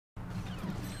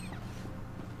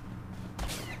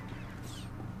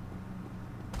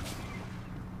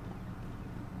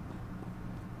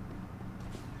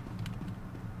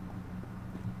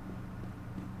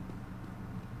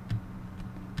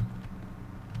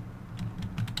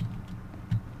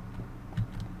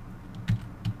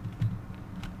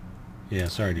Yeah,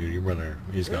 sorry, dude. Your brother,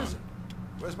 he's Where gone. is it?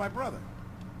 Where's my brother?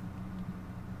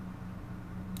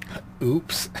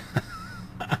 Oops.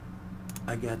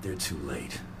 I got there too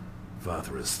late.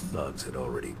 Vathra's thugs had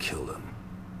already killed him.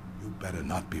 You better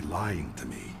not be lying to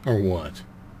me. Or what?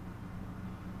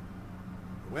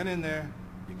 You went in there,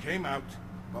 you came out,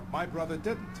 but my brother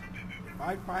didn't. If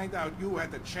I find out you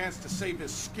had the chance to save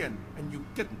his skin, and you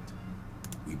didn't.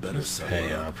 We better Just settle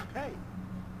pay up. Hey,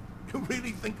 you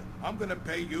really think I'm gonna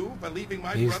pay you for leaving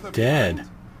my He's brother dead.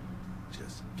 behind?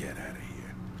 Just get out of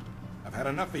here. I've had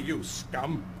enough of you,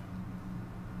 scum.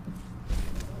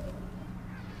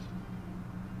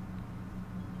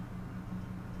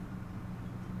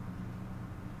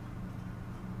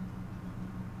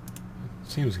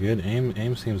 Seems good.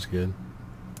 Aim seems good.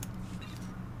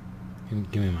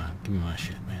 Give me my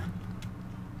shit, man.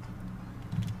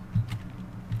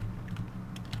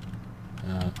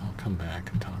 I'll come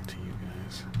back and talk to you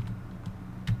guys.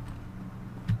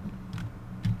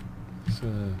 So,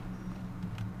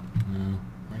 no.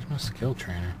 Where's my skill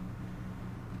trainer?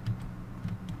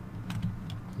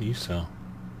 What do you sell?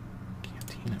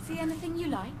 Cantina. See anything you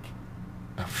like?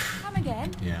 Oh, Come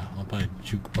again? yeah, I'll buy a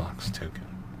jukebox token.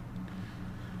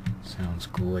 Sounds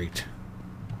great.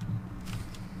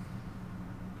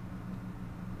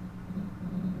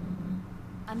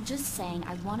 I'm just saying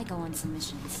I want to go on some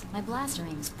missions. My blaster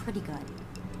aim is pretty good.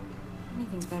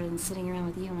 Anything's better than sitting around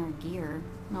with you in our gear.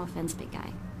 No offense, big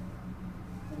guy.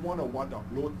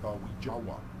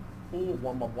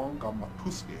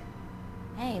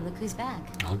 Hey, look who's back.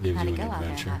 I'll give How'd you it an go out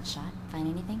there, adventure. hotshot? Find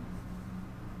anything?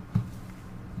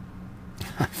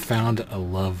 I found a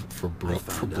love for I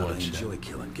found out I bloodshed. enjoy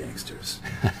killing gangsters.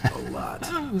 A lot.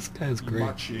 Oh, this guy's great.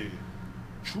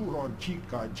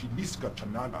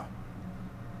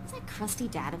 Is that crusty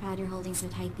data pad you're holding so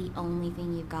tight the only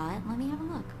thing you've got? Let me have a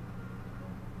look.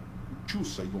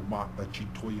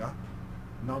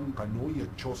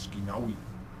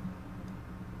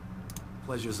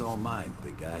 Pleasure's all mine,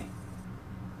 big guy.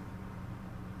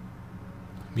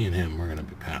 Me and him, we're gonna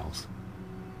be pals.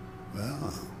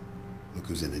 Well, look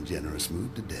who's in a generous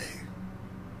mood today.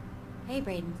 Hey,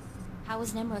 Brayden. How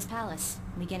was Nimro's palace?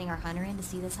 We getting our hunter in to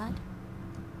see this hut?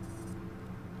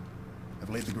 I've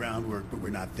laid the groundwork, but we're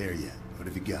not there yet. What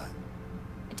have you got?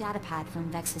 A data pad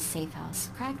from Vex's safe house.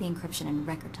 Cracked the encryption in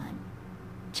record time.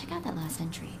 Check out that last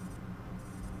entry.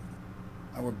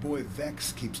 Our boy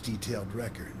Vex keeps detailed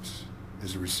records.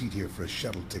 There's a receipt here for a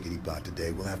shuttle ticket he bought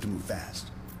today. We'll have to move fast.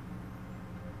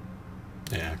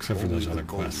 Yeah, except for those Only other the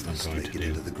quests I'm goldies going make to it do.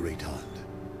 into the Great Hunt.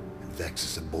 And Vex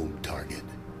is a bold target.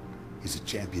 He's a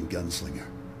champion gunslinger,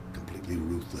 completely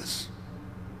ruthless.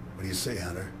 What do you say,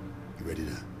 Hunter? You ready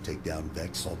to take down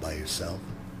Vex all by yourself?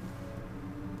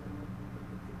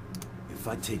 If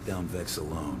I take down Vex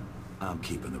alone, I'm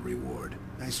keeping the reward.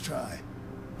 Nice try.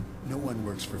 No one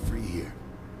works for free here.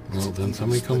 Well, It's then an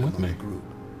somebody even come split with me. among the group.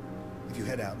 If you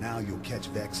head out now, you'll catch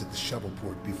Vex at the shuttle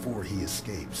port before he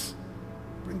escapes.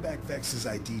 Bring back Vex's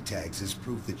ID tags as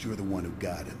proof that you're the one who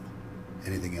got him.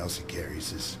 Anything else he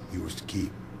carries is yours to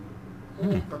keep.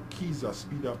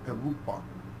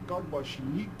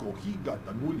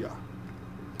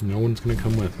 No one's gonna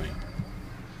come with me.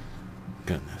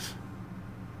 Goodness.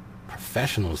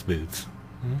 Professionals boots.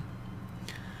 Hmm?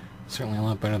 Certainly a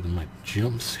lot better than my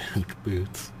jumpsuit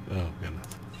boots. Oh, goodness.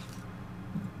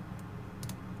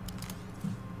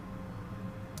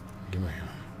 Give me a...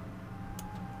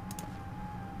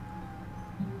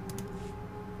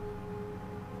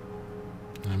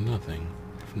 I'm nothing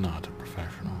if not a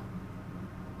professional.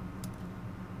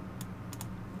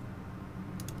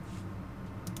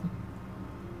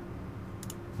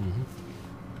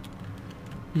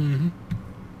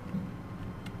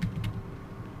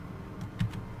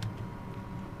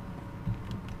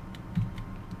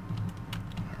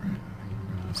 Alright, I think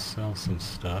we're gonna sell some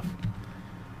stuff.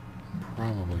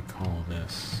 Probably call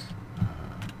this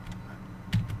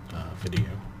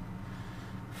video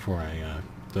for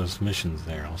those missions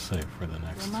there. I'll save for the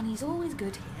Your money's always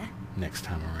good here. next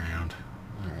time around.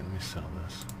 All right, let me sell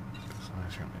this because I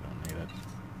certainly don't need it.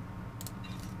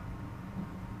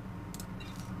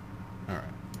 All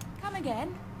right, Come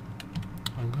again?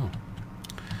 I will.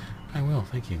 I will.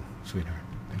 Thank you, sweetheart.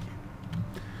 Thank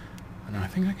you. And I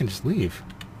think I can just leave.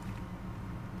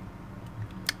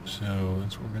 So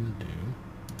that's what we're gonna do.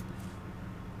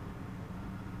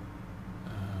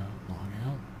 Log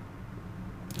out.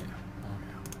 Yeah, log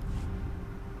out.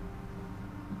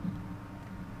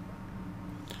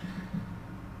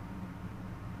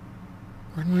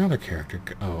 Where'd my other character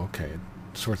go? Oh, okay.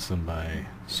 It sorts them by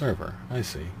server. I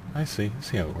see. I see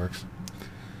how it works.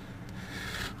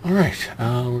 Alright,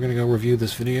 we're going to go review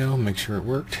this video, make sure it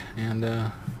worked, and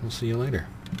we'll see you later.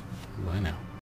 Bye now.